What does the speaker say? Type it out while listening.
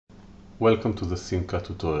Welcome to the scene cut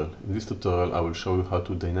tutorial. In this tutorial I will show you how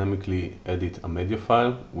to dynamically edit a media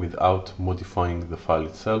file without modifying the file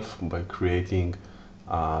itself by creating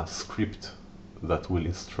a script that will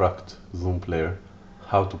instruct Zoom Player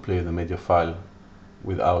how to play the media file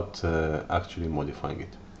without actually modifying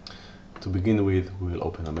it. To begin with, we will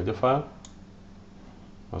open a media file.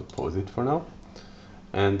 I'll pause it for now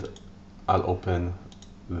and I'll open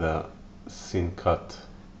the scene cut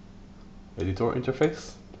editor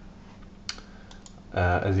interface.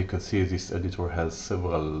 As you can see, this editor has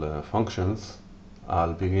several functions.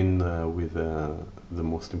 I'll begin with the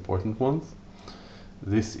most important ones.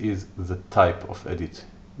 This is the type of edit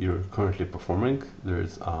you're currently performing. There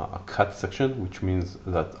is a cut section, which means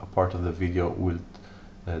that a part of the video will,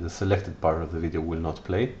 the selected part of the video will not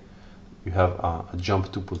play. You have a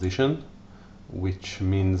jump to position, which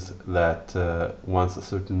means that once a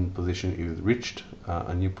certain position is reached,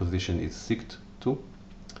 a new position is synced to.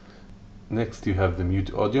 Next, you have the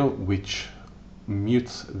mute audio, which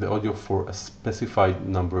mutes the audio for a specified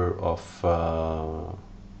number of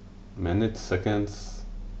minutes, seconds.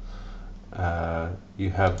 You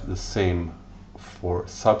have the same for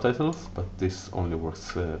subtitles, but this only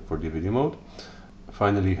works for DVD mode.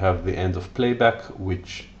 Finally, you have the end of playback,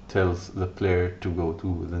 which tells the player to go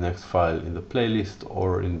to the next file in the playlist,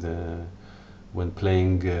 or in the when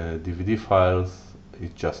playing DVD files,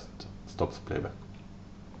 it just stops playback.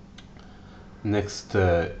 Next,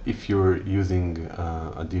 if you're using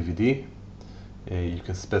a DVD, you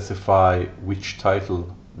can specify which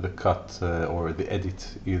title the cut or the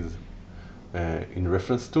edit is in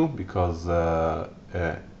reference to, because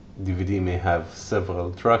DVD may have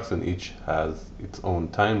several tracks and each has its own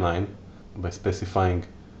timeline. By specifying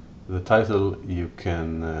the title, you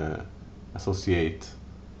can associate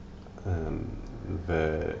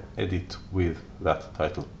the edit with that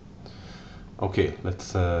title. Okay,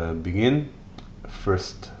 let's begin.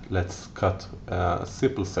 First, let's cut a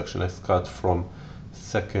simple section. Let's cut from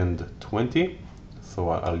second 20. So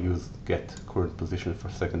I'll use get current position for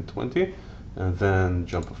second 20, and then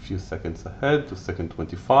jump a few seconds ahead to second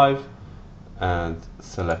 25 and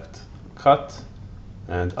select cut,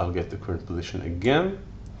 and I'll get the current position again.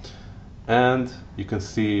 And you can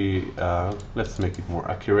see, let's make it more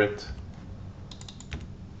accurate,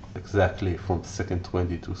 exactly from second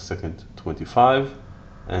 20 to second 25,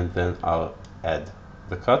 and then I'll add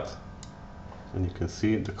the cut, and you can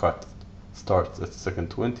see the cut starts at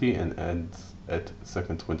second 20 and ends at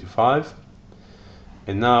second 25.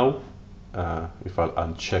 And now if I'll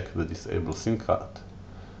uncheck the disable scene cut,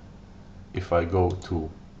 if I go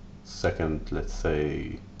to second, let's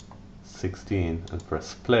say 16, and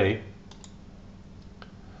press play,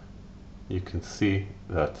 you can see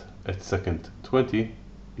that at second 20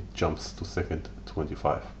 it jumps to second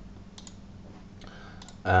 25.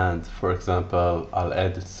 And for example, I'll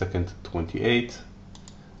add at second 28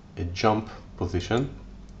 a jump position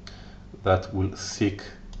that will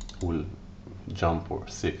jump or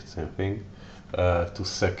seek, same thing, to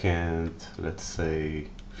second, let's say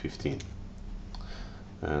 15.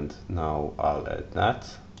 And now I'll add that.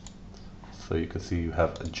 So you can see you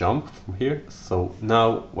have a jump from here. So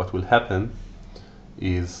now what will happen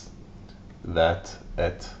is that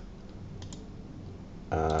at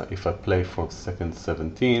if I play from second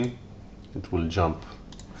 17, it will jump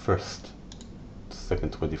first to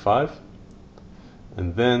second 25,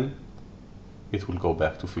 and then it will go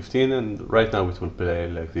back to 15, and right now it will play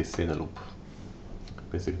like this in a loop,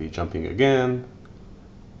 basically jumping again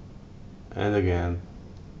and again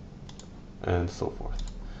and so forth.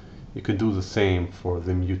 You can do the same for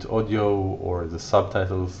the mute audio or the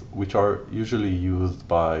subtitles, which are usually used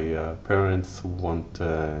by parents who want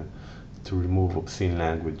to remove obscene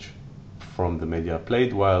language from the media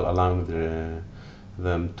played while allowing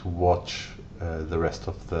them to watch the rest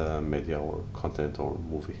of the media or content or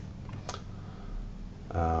movie.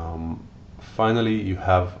 Finally, you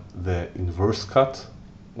have the inverse cut.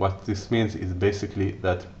 What this means is basically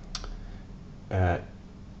that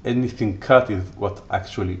anything cut is what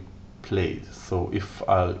actually played. So if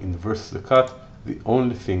I'll inverse the cut, the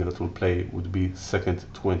only thing that will play would be second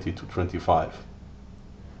 20 to 25.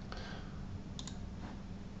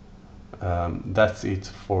 That's it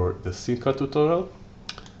for the scene cut tutorial.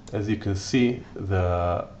 As you can see,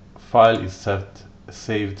 the file is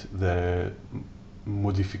saved, the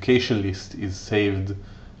modification list is saved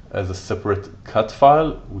as a separate cut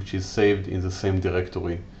file, which is saved in the same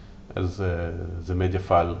directory as the media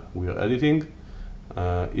file we are editing.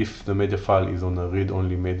 If the media file is on a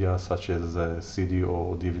read-only media such as CD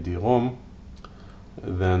or DVD-ROM,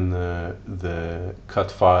 then the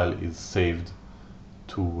cut file is saved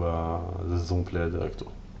to the Zoom Player directory.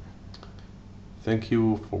 Thank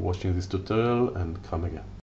you for watching this tutorial and come again.